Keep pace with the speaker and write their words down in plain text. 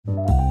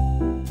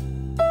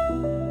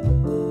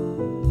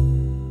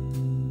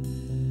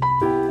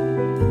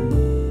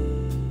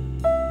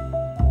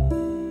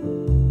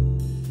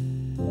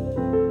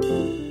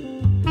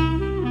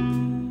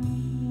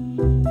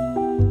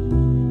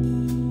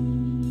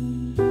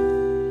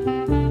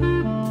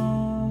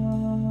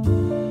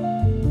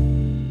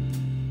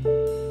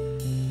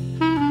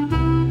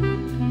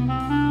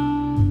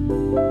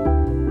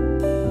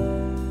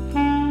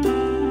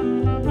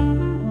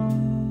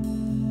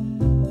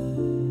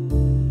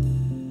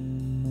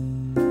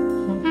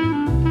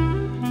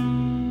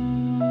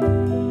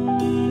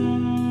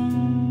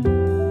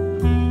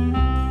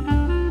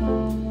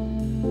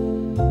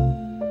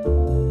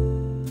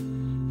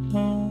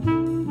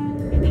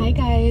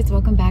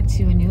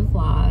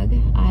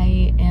vlog.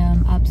 I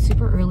am up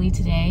super early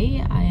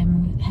today.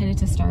 I'm headed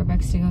to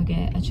Starbucks to go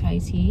get a chai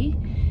tea,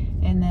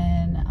 and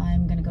then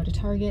I'm gonna go to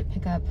Target,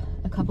 pick up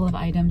a couple of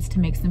items to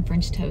make some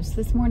French toast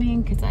this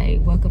morning because I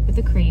woke up with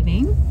a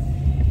craving.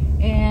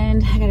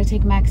 And I gotta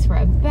take Max for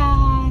a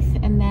bath,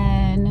 and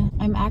then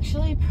I'm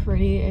actually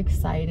pretty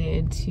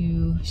excited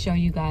to show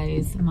you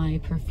guys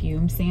my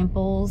perfume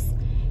samples.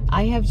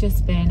 I have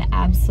just been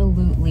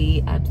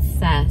absolutely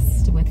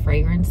obsessed with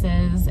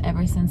fragrances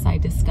ever since I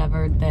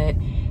discovered that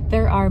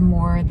there are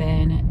more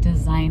than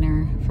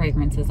designer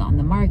fragrances on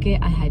the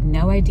market. I had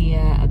no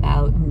idea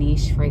about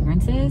niche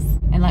fragrances,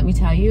 and let me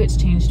tell you, it's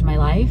changed my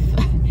life.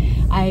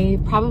 I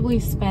probably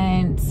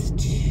spent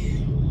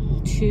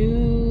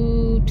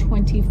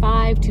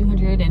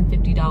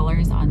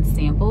 $250 on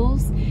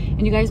samples,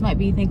 and you guys might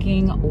be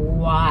thinking,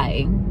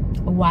 why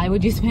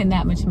would you spend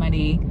that much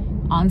money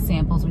on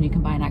samples when you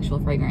can buy an actual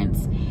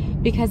fragrance?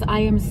 Because I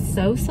am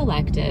so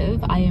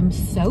selective, I am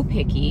so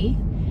picky,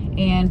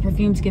 and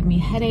perfumes give me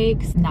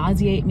headaches,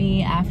 nauseate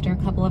me after a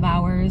couple of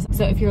hours.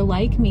 So if you're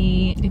like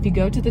me, if you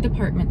go to the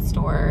department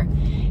store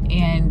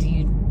and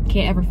you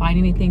can't ever find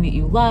anything that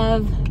you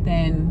love,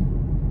 then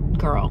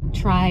girl,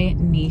 try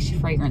niche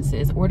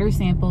fragrances. Order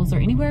samples. They're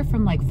anywhere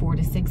from like $4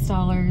 to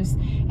 $6,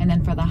 and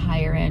then for the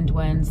higher end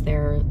ones,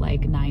 they're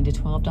like $9 to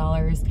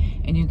 $12,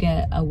 and you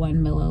get a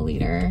 1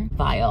 milliliter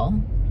vial.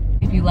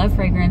 If you love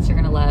fragrance, you're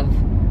gonna love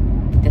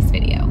this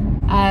video.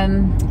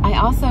 I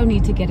also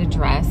need to get a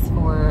dress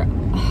for,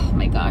 oh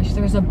my gosh,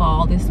 there's a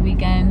ball this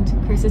weekend.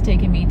 Chris is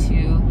taking me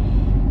to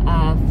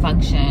a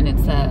function.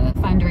 It's a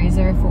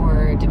fundraiser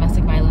for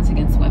domestic violence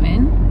against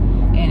women,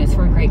 and it's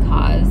for a great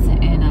cause,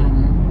 and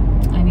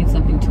I need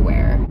something to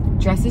wear.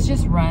 Dresses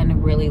just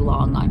run really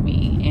long on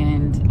me,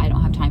 and I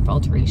don't have time for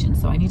alterations,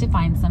 so I need to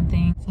find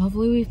something. So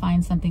hopefully we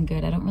find something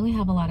good. I don't really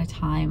have a lot of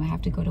time. I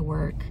have to go to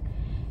work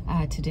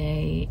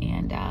today,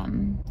 and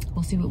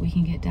we'll see what we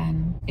can get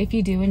done. If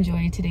you do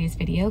enjoy today's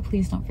video,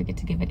 please don't forget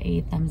to give it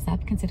a thumbs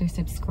up. Consider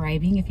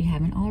subscribing if you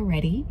haven't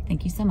already.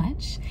 Thank you so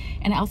much.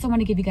 And I also want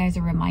to give you guys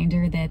a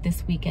reminder that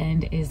this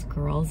weekend is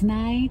girls'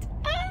 night.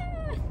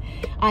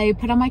 I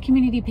put on my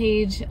community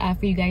page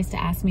for you guys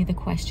to ask me the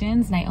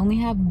questions, and I only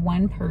have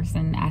one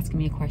person asking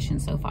me a question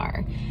so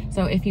far.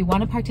 So if you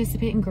want to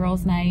participate in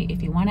girls' night,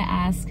 if you want to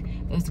ask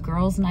those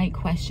girls' night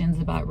questions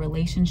about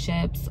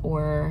relationships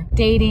or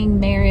dating,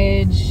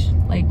 marriage,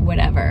 like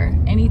whatever,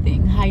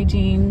 anything,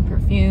 hygiene,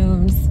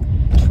 perfumes,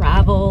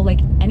 travel, like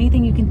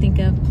anything you can think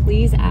of,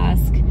 please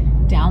ask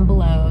down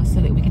below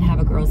so that we can have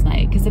a girls'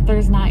 night. Because if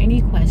there's not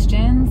any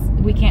questions,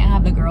 we can't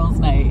have the girls'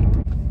 night.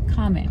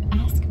 Comment,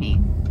 ask me.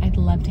 I'd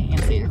love to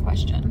answer your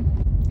question.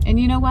 And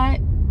you know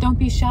what? Don't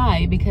be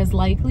shy, because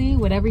likely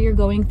whatever you're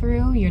going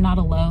through, you're not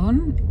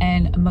alone,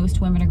 and most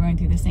women are going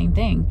through the same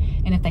thing.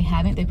 And if they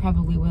haven't, they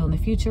probably will in the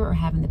future or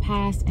have in the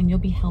past, and you'll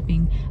be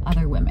helping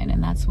other women.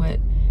 And that's what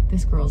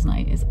this girls'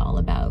 night is all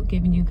about,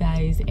 giving you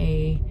guys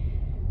a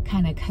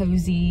kind of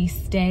cozy,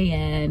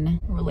 stay-in,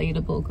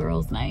 relatable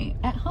girls' night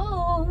at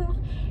home.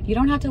 You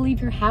don't have to leave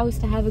your house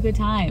to have a good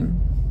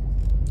time.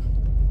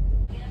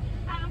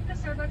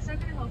 Starbucks, how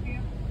can I help you?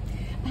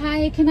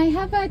 Hi, can I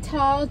have a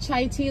tall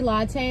chai tea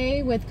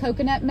latte with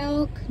coconut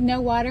milk,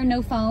 no water,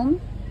 no foam?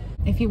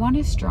 If you want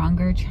a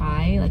stronger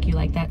chai, like you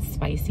like that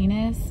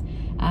spiciness,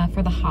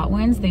 for the hot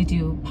ones, they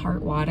do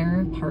part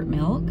water, part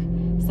milk.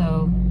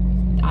 So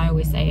I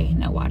always say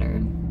no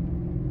water.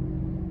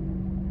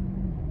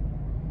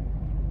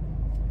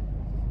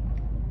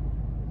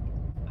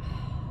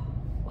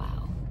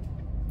 Wow,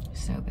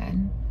 so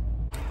good.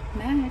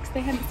 Max,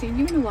 they haven't seen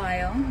you in a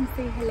while.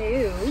 Say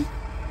hello.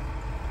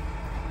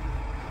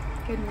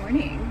 Good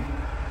morning.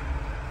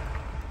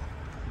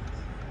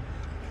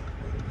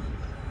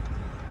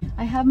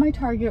 I have my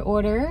Target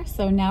order,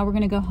 so now we're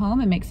gonna go home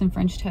and make some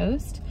French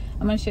toast.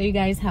 I'm gonna show you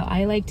guys how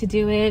I like to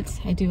do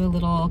it. I do a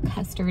little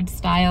custard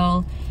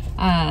style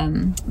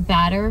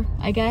batter,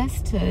 I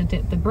guess, to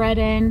dip the bread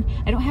in.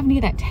 I don't have any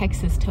of that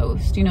Texas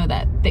toast, you know,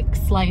 that thick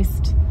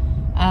sliced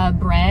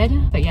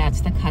bread, but yeah, it's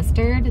the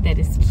custard that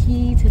is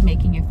key to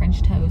making your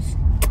French toast.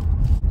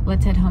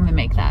 Let's head home and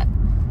make that.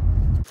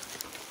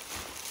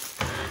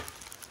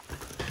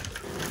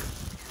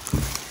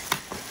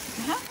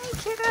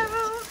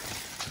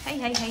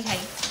 Hey.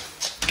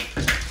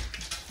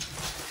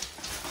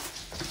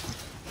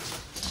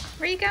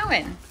 Where are you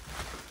going?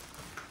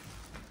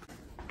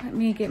 Let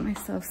me get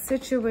myself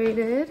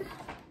situated.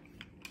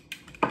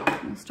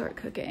 I'll start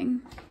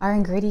cooking. Our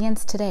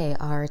ingredients today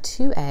are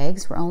 2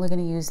 eggs. We're only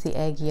going to use the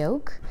egg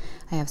yolk.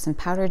 I have some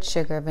powdered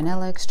sugar,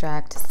 vanilla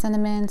extract,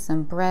 cinnamon,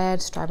 some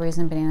bread, strawberries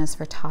and bananas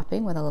for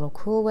topping with a little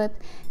Cool Whip,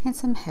 and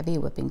some heavy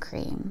whipping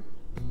cream.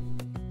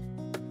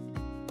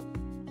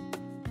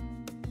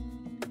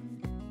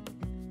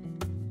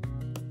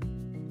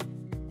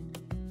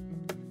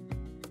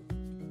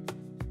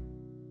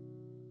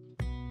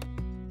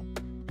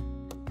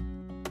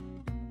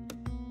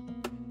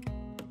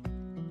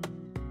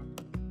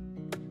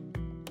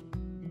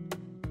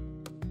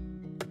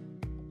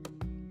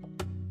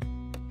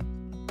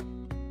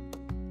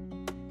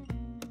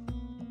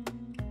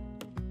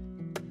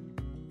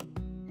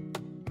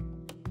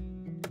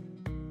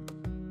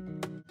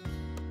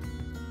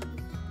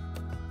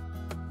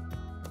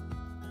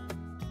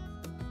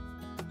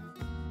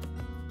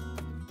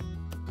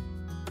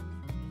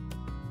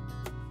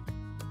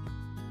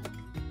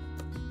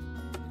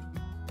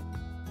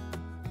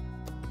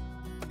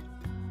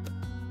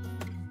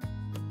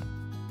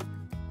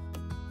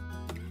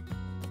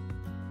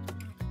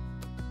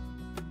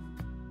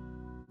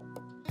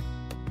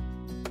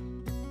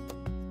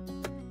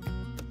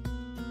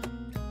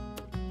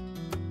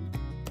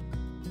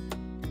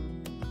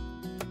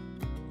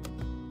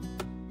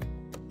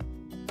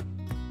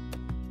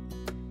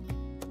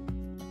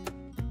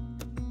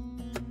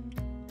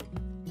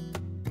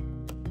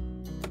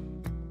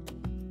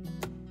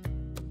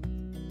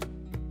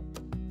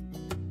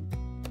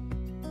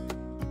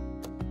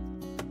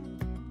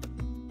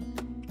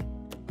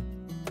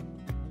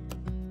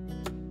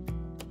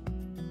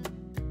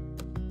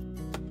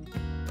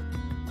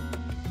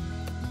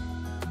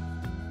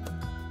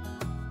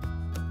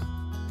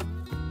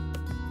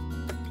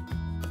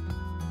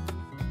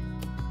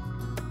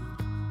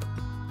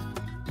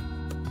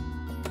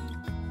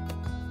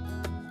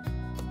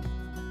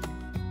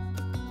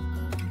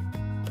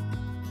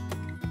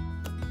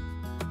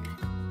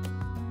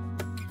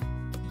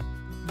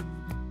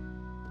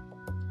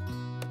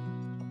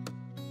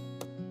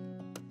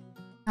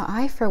 Now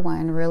I, for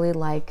one, really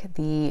like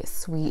the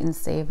sweet and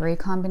savory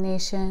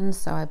combination.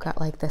 So I've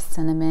got like the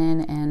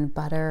cinnamon and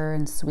butter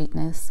and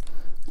sweetness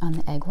on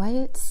the egg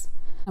whites.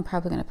 I'm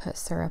probably gonna put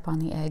syrup on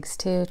the eggs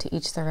too, to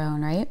each their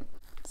own, right?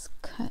 Let's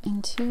cut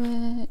into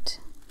it.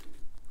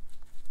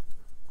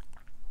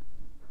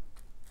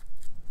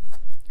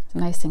 It's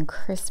nice and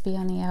crispy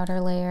on the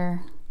outer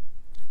layer.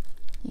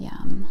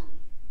 Yum.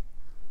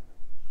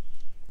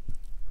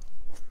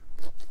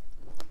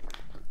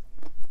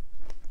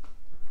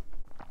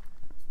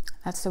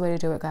 That's the way to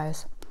do it,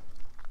 guys.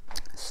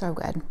 So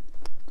good.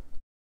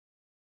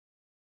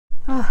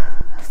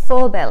 Oh,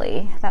 full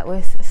belly. That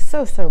was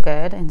so, so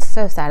good and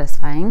so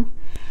satisfying.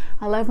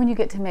 I love when you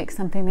get to make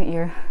something that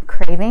you're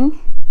craving.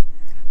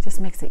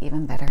 Just makes it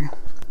even better.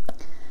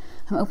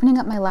 I'm opening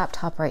up my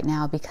laptop right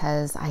now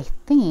because I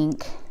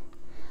think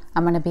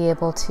I'm gonna be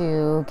able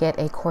to get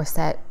a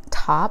corset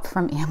top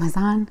from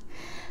Amazon.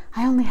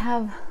 I only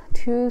have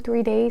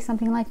 2-3 days,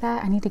 something like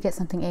that. I need to get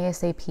something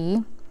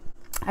ASAP.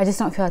 I just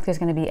don't feel like there's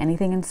going to be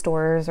anything in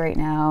stores right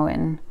now,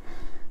 and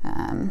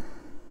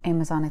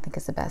Amazon I think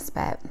is the best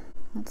bet.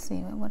 Let's see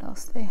what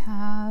else they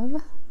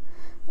have.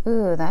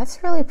 Ooh,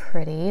 that's really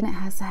pretty, and it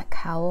has that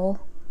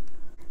cowl.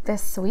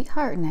 This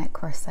sweetheart neck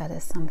corset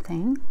is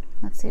something.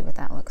 Let's see what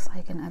that looks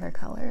like in other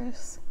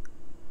colors.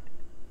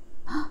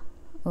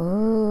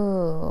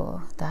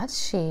 Ooh,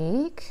 that's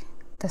chic.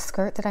 The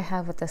skirt that I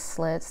have with the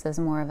slits is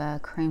more of a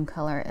cream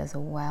color as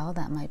well.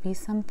 That might be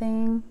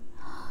something.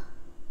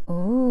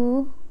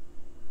 Ooh.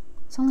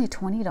 It's only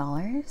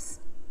 $20.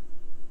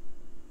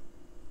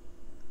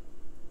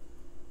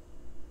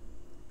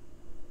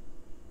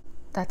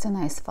 That's a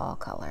nice fall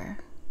color.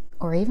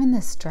 Or even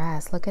this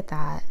dress, look at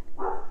that.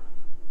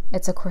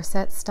 It's a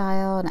corset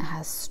style and it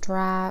has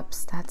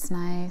straps. That's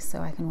nice,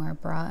 so I can wear a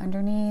bra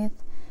underneath.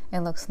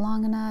 It looks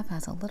long enough,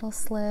 has a little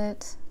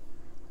slit.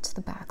 What's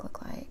the back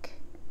look like?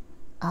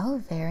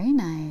 Oh, very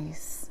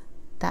nice.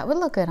 That would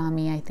look good on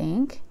me, I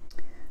think.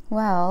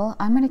 Well,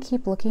 I'm gonna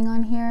keep looking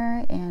on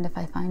here, and if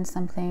I find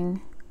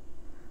something,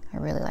 I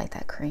really like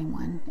that cream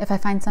one. If I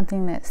find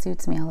something that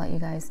suits me, I'll let you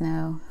guys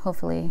know,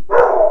 hopefully.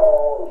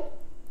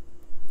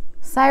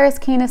 Cyrus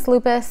Canis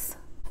Lupus.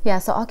 Yeah,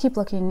 so I'll keep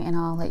looking and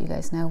I'll let you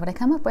guys know what I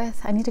come up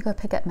with. I need to go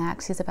pick up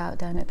Max. He's about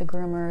done at the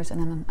groomers, and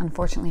then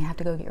unfortunately I have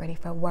to go get ready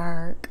for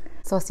work.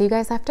 So I'll see you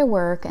guys after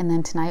work, and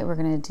then tonight we're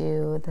gonna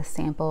do the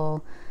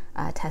sample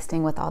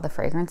testing with all the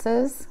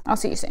fragrances. I'll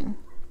see you soon.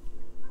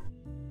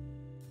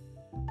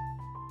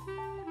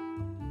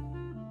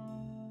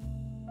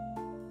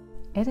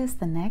 It is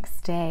the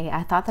next day.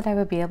 I thought that I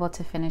would be able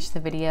to finish the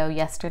video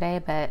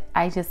yesterday, but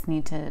I just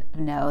need to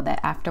know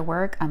that after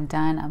work, I'm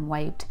done, I'm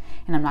wiped,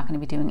 and I'm not going to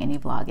be doing any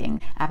vlogging.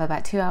 I have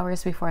about 2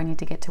 hours before I need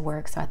to get to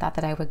work, so I thought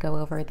that I would go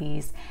over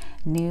these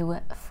new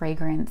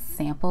fragrance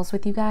samples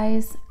with you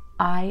guys.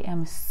 I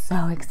am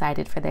so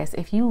excited for this.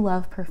 If you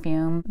love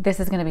perfume,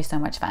 this is gonna be so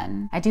much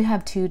fun. I do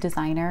have 2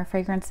 designer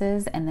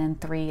fragrances, and then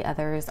 3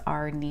 others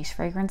are niche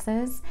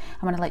fragrances.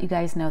 I'm gonna let you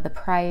guys know the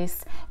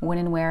price, when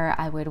and where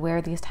I would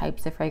wear these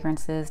types of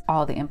fragrances,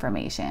 all the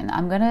information.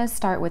 I'm gonna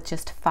start with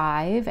just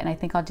 5, and I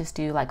think I'll just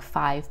do like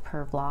 5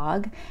 per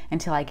vlog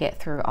until I get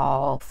through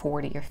all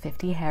 40 or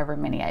 50, however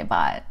many I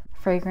bought.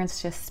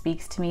 Fragrance just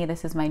speaks to me.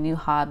 This is my new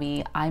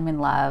hobby. I'm in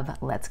love.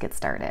 Let's get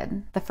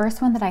started. The first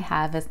one that I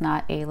have is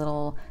not a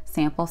little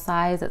sample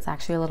size. It's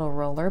actually a little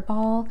roller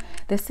ball.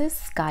 This is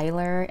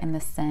Skylar in the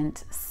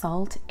scent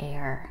Salt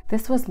Air.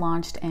 This was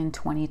launched in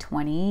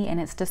 2020, and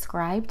it's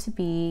described to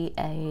be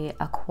a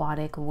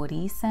aquatic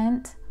woody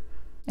scent.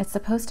 It's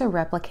supposed to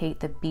replicate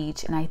the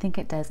beach, and I think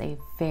it does a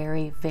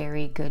very,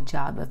 very good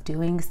job of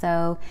doing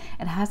so.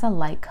 It has a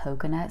light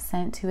coconut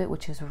scent to it,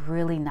 which is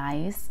really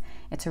nice.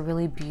 It's a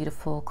really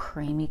beautiful,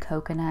 creamy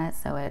coconut,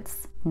 so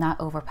it's not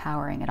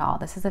overpowering at all.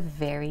 This is a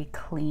very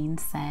clean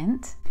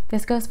scent.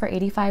 This goes for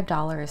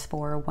 $85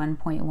 for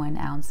 1.1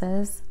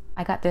 ounces.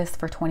 I got this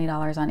for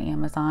 $20 on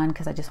Amazon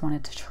because I just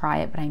wanted to try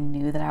it, but I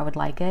knew that I would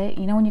like it.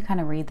 You know when you kind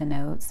of read the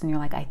notes and you're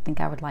like, I think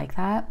I would like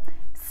that?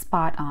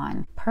 Spot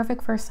on.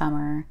 Perfect for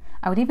summer.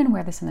 I would even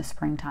wear this in the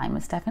springtime.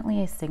 It's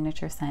definitely a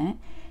signature scent.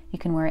 You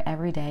can wear it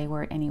every day,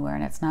 wear it anywhere,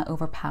 and it's not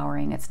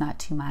overpowering. It's not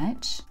too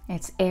much.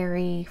 It's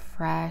airy,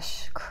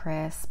 fresh,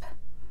 crisp.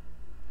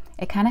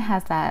 It kind of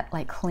has that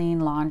like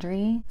clean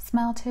laundry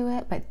smell to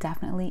it, but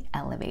definitely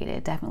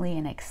elevated, definitely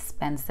an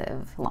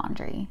expensive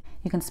laundry.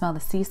 You can smell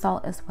the sea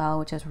salt as well,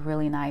 which is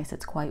really nice.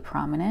 It's quite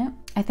prominent.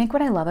 I think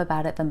what I love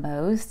about it the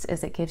most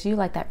is it gives you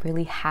like that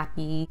really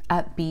happy,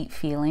 upbeat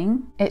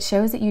feeling. It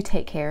shows that you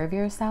take care of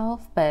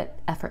yourself, but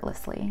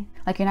effortlessly.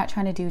 Like you're not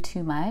trying to do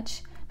too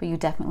much, but you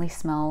definitely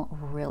smell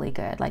really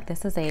good. Like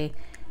this is a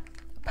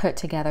put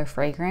together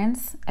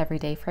fragrance,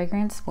 everyday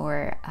fragrance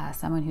for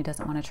someone who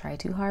doesn't want to try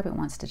too hard but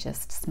wants to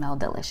just smell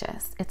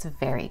delicious. It's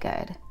very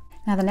good.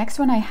 Now the next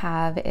one I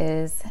have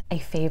is a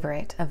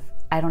favorite of,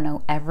 I don't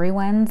know,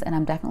 everyone's, and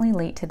I'm definitely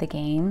late to the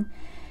game.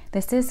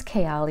 This is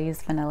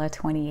Kayali's Vanilla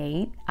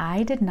 28.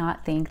 I did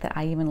not think that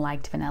I even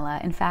liked vanilla.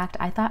 In fact,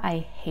 I thought I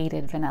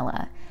hated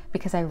vanilla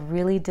because I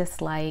really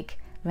dislike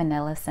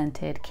vanilla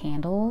scented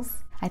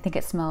candles. I think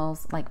it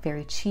smells like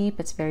very cheap.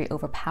 It's very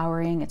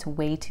overpowering. It's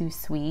way too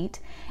sweet.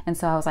 And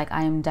so I was like,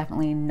 I am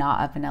definitely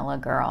not a vanilla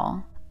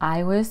girl.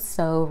 I was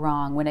so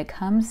wrong. When it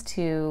comes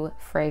to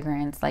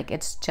fragrance, like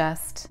it's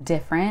just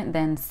different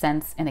than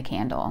scents in a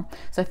candle.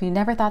 So if you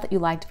never thought that you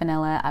liked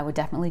vanilla, I would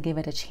definitely give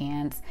it a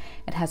chance.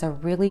 It has a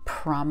really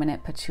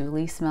prominent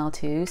patchouli smell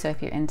too. So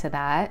if you're into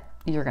that,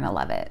 you're gonna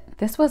love it.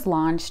 This was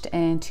launched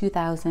in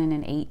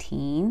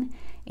 2018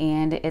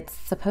 and it's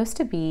supposed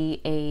to be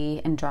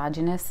a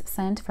androgynous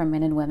scent for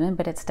men and women,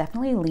 but it's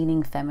definitely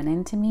leaning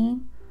feminine to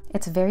me.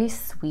 It's very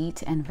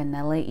sweet and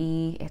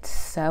vanilla-y. It's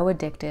so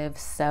addictive,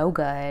 so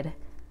good.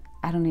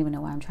 I don't even know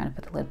why I'm trying to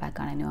put the lid back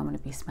on. I know I'm gonna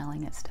be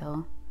smelling it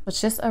still.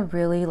 It's just a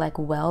really like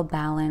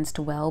well-balanced,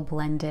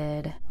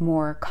 well-blended,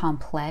 more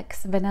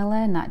complex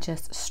vanilla, not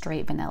just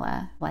straight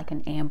vanilla, like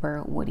an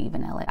amber woody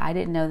vanilla. I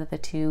didn't know that the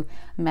two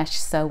mesh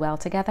so well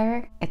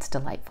together. It's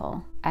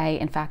delightful. I,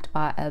 in fact,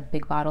 bought a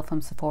big bottle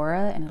from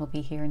Sephora and it'll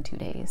be here in 2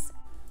 days.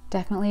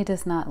 Definitely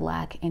does not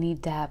lack any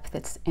depth.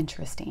 It's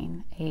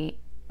interesting, a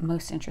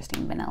most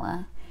interesting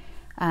vanilla.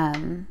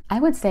 I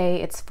would say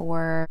it's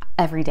for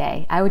every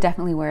day. I would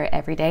definitely wear it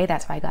every day.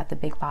 That's why I got the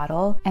big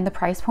bottle. And the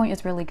price point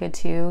is really good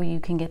too. You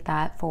can get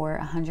that for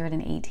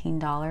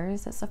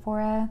 $118 at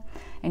Sephora,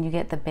 and you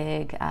get the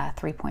big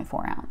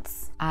 3.4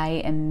 ounce. I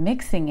am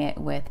mixing it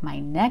with my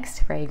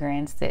next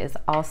fragrance that is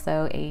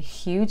also a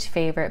huge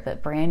favorite,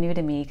 but brand new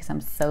to me because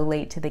I'm so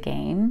late to the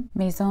game.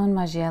 Maison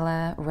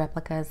Margiela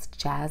Replica's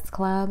Jazz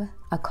Club.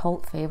 A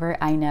cult favorite,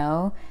 I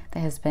know,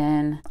 that has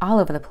been all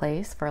over the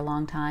place for a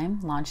long time,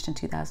 launched in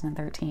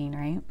 2013,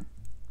 right?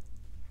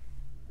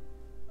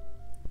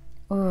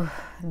 Ooh,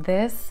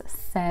 this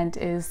scent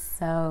is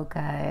so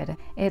good.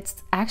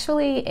 It's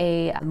actually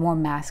a more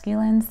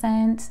masculine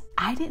scent.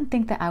 I didn't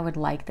think that I would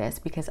like this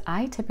because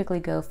I typically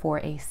go for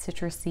a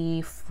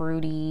citrusy,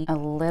 fruity, a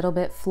little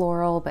bit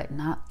floral, but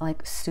not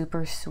like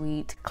super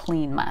sweet,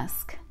 clean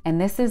musk.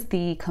 And this is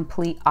the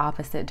complete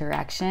opposite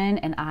direction,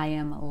 and I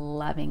am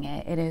loving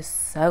it. It is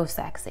so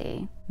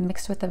sexy.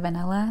 Mixed with the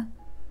vanilla,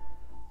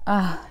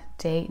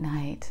 date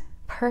night.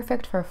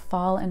 Perfect for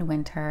fall and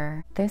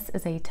winter. This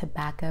is a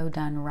tobacco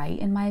done right,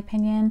 in my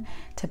opinion.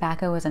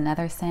 Tobacco is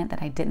another scent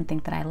that I didn't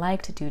think that I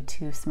liked due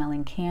to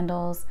smelling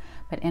candles,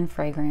 but in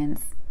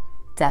fragrance,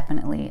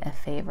 definitely a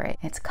favorite.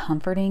 It's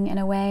comforting in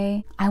a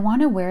way. I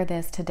want to wear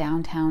this to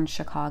downtown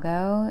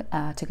Chicago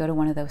to go to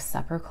one of those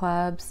supper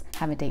clubs,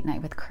 have a date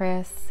night with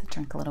Chris,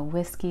 drink a little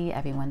whiskey,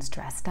 everyone's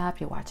dressed up,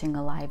 you're watching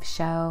a live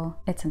show.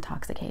 It's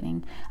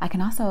intoxicating. I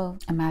can also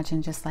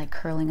imagine just like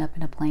curling up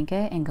in a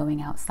blanket and going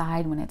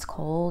outside when it's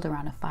cold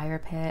around a fire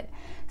pit,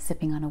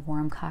 sipping on a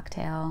warm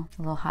cocktail,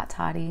 a little hot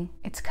toddy.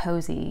 It's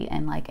cozy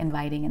and like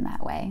inviting in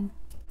that way.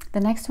 The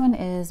next one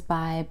is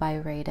by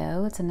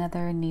Byredo. It's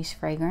another niche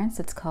fragrance.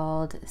 It's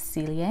called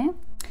Celie.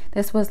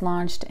 This was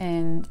launched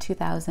in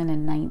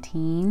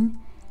 2019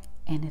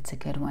 and it's a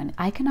good one.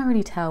 I can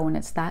already tell when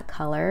it's that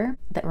color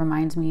that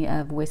reminds me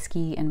of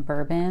whiskey and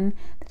bourbon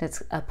that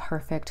it's a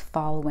perfect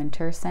fall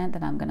winter scent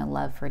that I'm gonna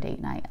love for date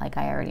night. Like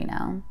I already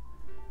know.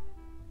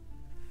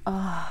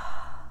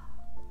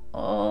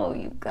 Oh,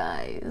 you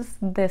guys,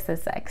 this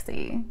is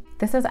sexy.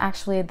 This is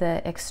actually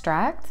the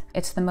extract.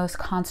 It's the most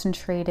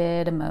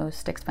concentrated,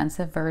 most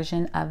expensive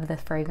version of the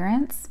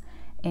fragrance,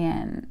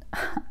 and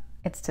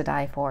it's to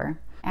die for.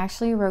 I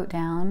actually wrote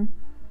down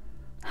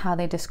how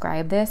they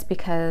describe this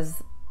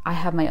because I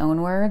have my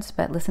own words,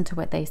 but listen to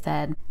what they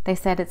said. They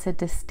said it's a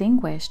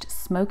distinguished,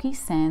 smoky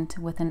scent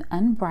with an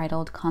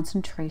unbridled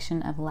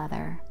concentration of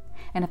leather.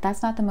 And if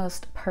that's not the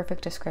most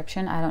perfect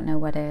description, I don't know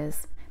what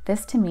is.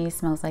 This to me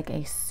smells like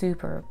a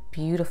super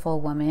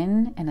beautiful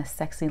woman in a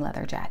sexy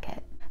leather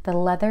jacket. The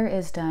leather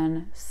is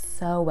done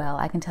so well.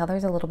 I can tell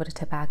there's a little bit of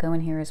tobacco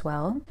in here as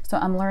well. So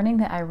I'm learning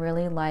that I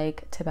really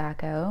like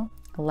tobacco,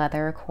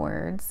 leather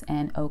accords,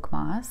 and oak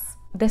moss.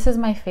 This is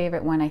my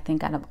favorite one, I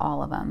think, out of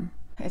all of them.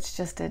 It's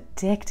just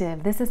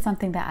addictive. This is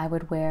something that I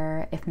would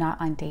wear, if not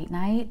on date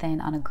night,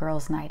 then on a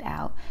girl's night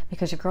out,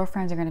 because your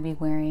girlfriends are going to be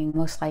wearing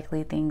most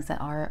likely things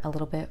that are a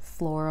little bit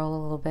floral,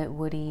 a little bit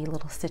woody, a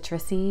little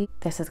citrusy.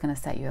 This is going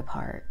to set you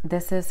apart.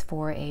 This is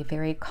for a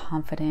very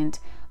confident,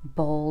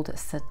 bold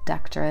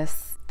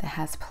seductress that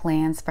has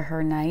plans for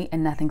her night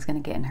and nothing's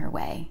going to get in her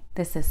way.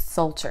 This is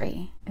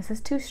sultry. Is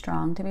this too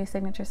strong to be a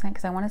signature scent?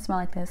 Because I want to smell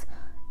like this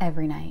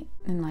every night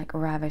and like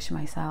ravish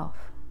myself.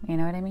 You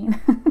know what I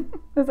mean?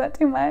 Is that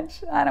too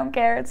much? I don't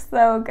care. It's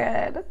so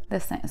good.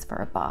 This scent is for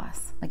a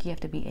boss. Like, you have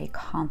to be a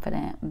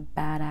confident,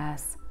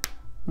 badass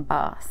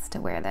boss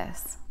to wear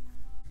this.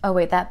 Oh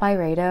wait, that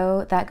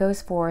Byredo, that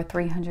goes for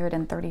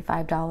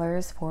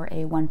 $335 for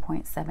a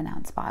 1.7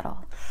 ounce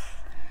bottle.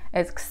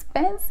 It's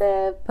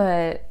expensive,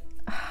 but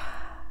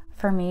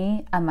for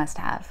me, a must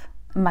have.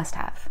 Must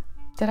have.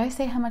 Did I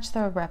say how much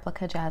the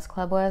Replica Jazz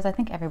Club was? I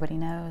think everybody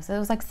knows. It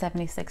was like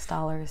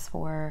 $76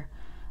 for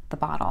the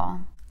bottle.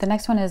 The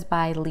next one is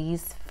by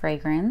Lee's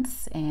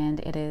Fragrance,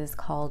 and it is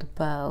called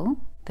Beau.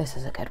 This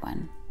is a good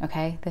one,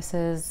 okay? This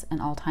is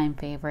an all-time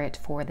favorite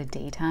for the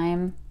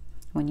daytime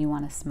when you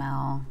want to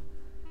smell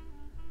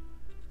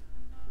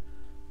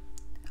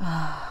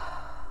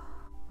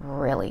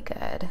really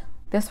good.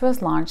 This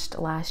was launched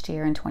last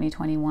year in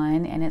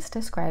 2021 and it's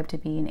described to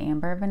be an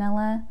amber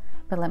vanilla,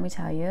 but let me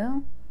tell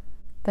you,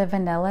 the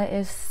vanilla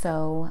is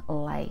so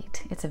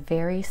light. It's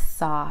very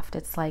soft.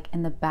 It's like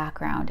in the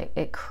background.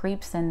 It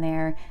creeps in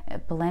there.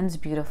 It blends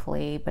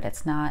beautifully, but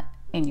it's not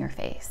in your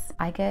face.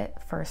 I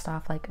get, first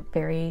off, like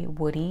very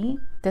woody.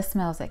 This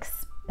smells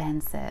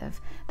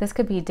expensive. This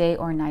could be day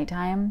or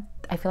nighttime.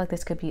 I feel like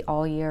this could be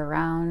all year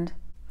round.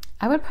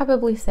 I would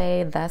probably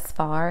say thus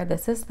far,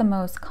 this is the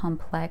most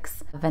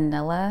complex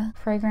vanilla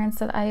fragrance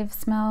that I've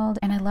smelled.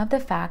 And I love the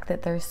fact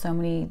that there's so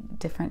many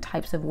different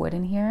types of wood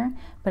in here,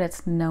 but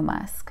it's no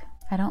musk.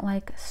 I don't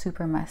like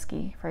super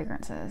musky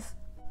fragrances.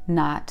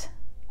 Not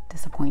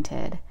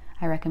disappointed.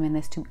 I recommend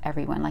this to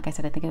everyone. Like I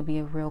said, I think it'll be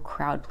a real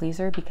crowd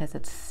pleaser because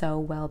it's so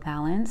well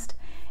balanced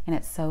and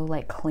it's so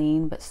like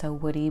clean, but so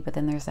woody, but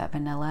then there's that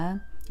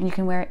vanilla. And you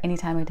can wear it any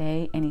time of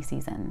day, any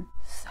season.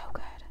 So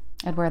good.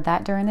 I'd wear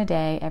that during the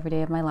day, every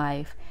day of my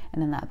life,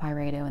 and then that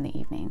Byredo in the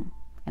evening.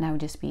 And I would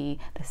just be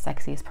the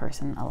sexiest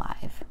person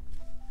alive.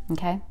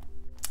 Okay?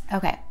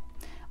 Okay.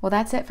 Well,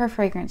 that's it for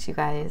fragrance, you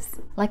guys.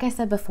 Like I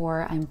said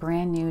before, I'm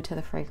brand new to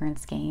the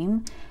fragrance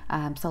game.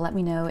 So let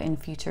me know in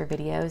future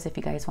videos if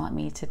you guys want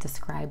me to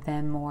describe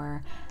them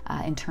more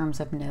in terms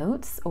of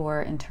notes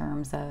or in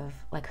terms of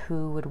like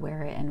who would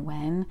wear it and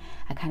when.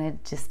 I kind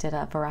of just did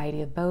a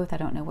variety of both. I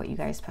don't know what you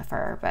guys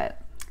prefer, but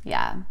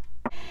yeah.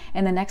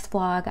 In the next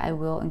vlog, I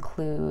will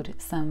include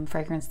some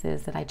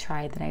fragrances that I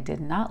tried that I did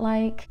not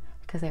like,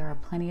 because there are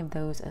plenty of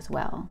those as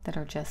well that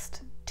are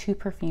just too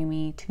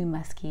perfumey, too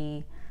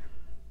musky.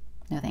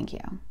 No, thank you.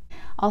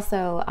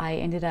 Also, I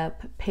ended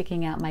up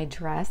picking out my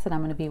dress that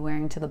I'm going to be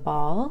wearing to the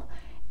ball,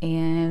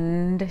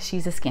 and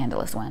she's a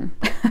scandalous one.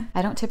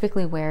 I don't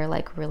typically wear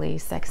like really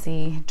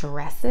sexy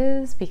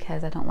dresses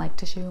because I don't like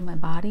to show my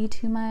body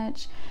too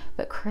much,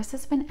 but Chris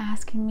has been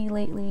asking me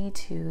lately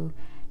to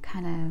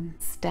kind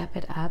of step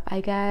it up, I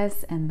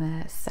guess, in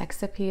the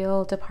sex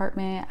appeal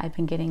department. I've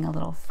been getting a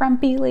little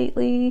frumpy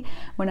lately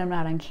when I'm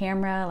not on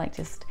camera, like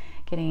just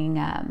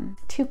getting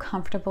too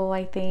comfortable,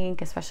 I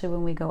think, especially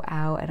when we go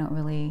out. I don't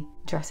really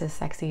dress as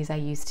sexy as I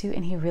used to,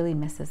 and he really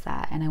misses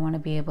that. And I want to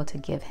be able to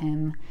give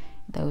him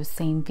those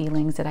same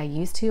feelings that I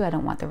used to. I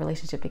don't want the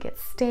relationship to get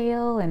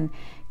stale and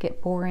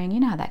get boring.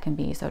 You know how that can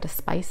be. So to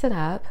spice it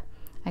up,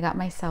 I got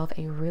myself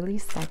a really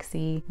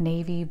sexy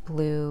navy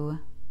blue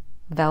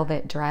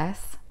velvet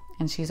dress,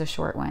 and she's a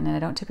short one. And I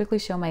don't typically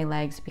show my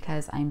legs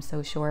because I'm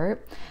so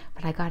short,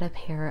 but I got a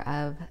pair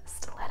of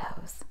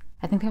stilettos.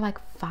 I think they're like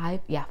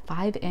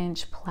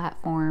 5-inch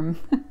platform.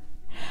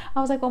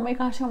 I was like, oh my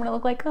gosh, I'm gonna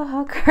look like a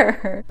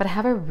hooker. But I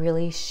have a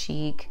really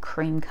chic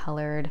cream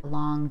colored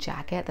long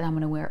jacket that I'm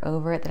gonna wear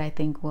over it that I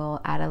think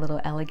will add a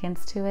little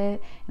elegance to it.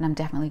 And I'm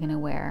definitely gonna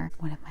wear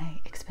one of my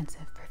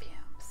expensive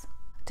perfumes.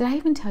 Did I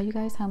even tell you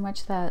guys how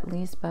much that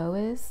Lise bow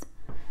is?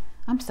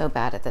 I'm so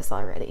bad at this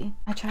already.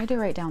 I tried to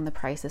write down the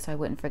prices so I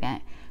wouldn't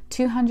forget.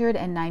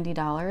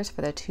 $290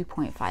 for the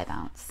 2.5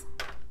 ounce.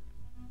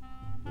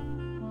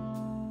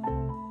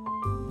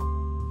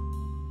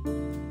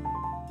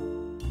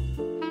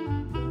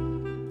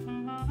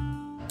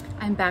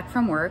 I'm back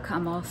from work.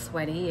 I'm all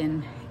sweaty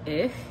and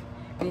I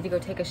need to go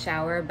take a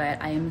shower,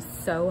 but I am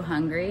so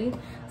hungry.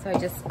 So I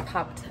just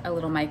popped a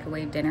little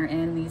microwave dinner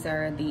in. These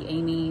are the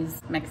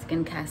Amy's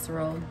Mexican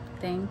casserole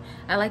thing.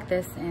 I like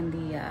this, and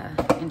the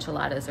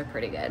enchiladas are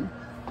pretty good.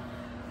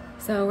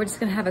 So we're just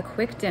gonna have a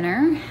quick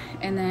dinner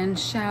and then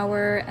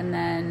shower, and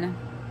then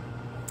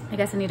I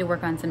guess I need to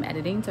work on some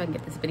editing so I can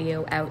get this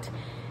video out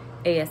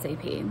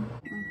ASAP.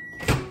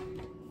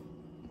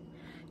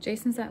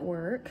 Jason's at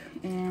work,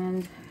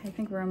 and I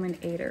think Roman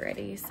ate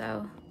already,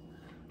 so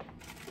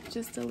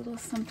just a little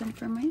something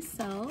for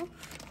myself.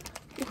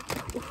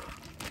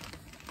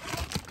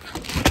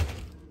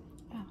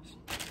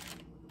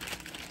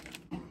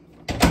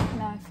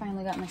 Now I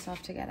finally got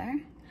myself together.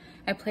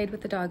 I played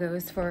with the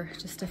doggos for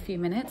just a few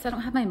minutes. I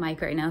don't have my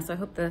mic right now, so I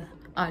hope the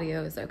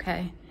audio is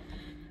okay.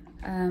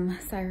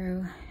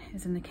 Cyro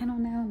is in the kennel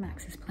now.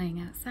 Max is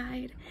playing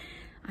outside.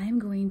 I am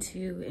going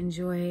to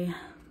enjoy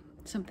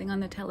something on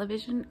the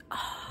television.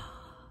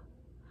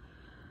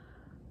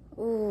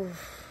 Oh,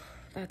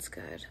 that's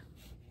good.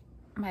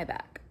 My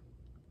back.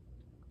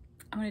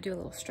 I'm gonna do a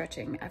little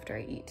stretching after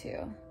I eat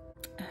too.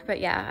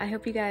 But yeah, I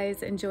hope you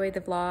guys enjoyed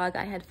the vlog.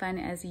 I had fun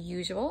as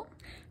usual.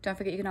 Don't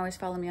forget, you can always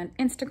follow me on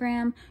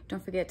Instagram.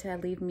 Don't forget to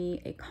leave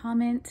me a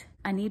comment.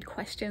 I need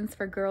questions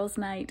for girls'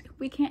 night.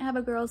 We can't have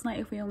a girls' night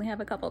if we only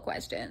have a couple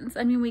questions.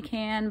 I mean, we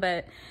can,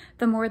 but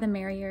the more the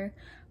merrier.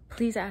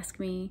 Please ask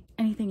me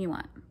anything you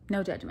want.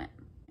 No judgment.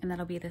 And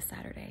that'll be this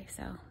Saturday.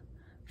 So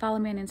follow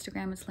me on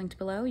Instagram. It's linked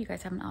below. You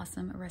guys have an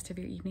awesome rest of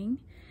your evening,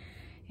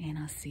 and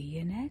I'll see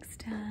you next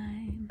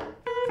time.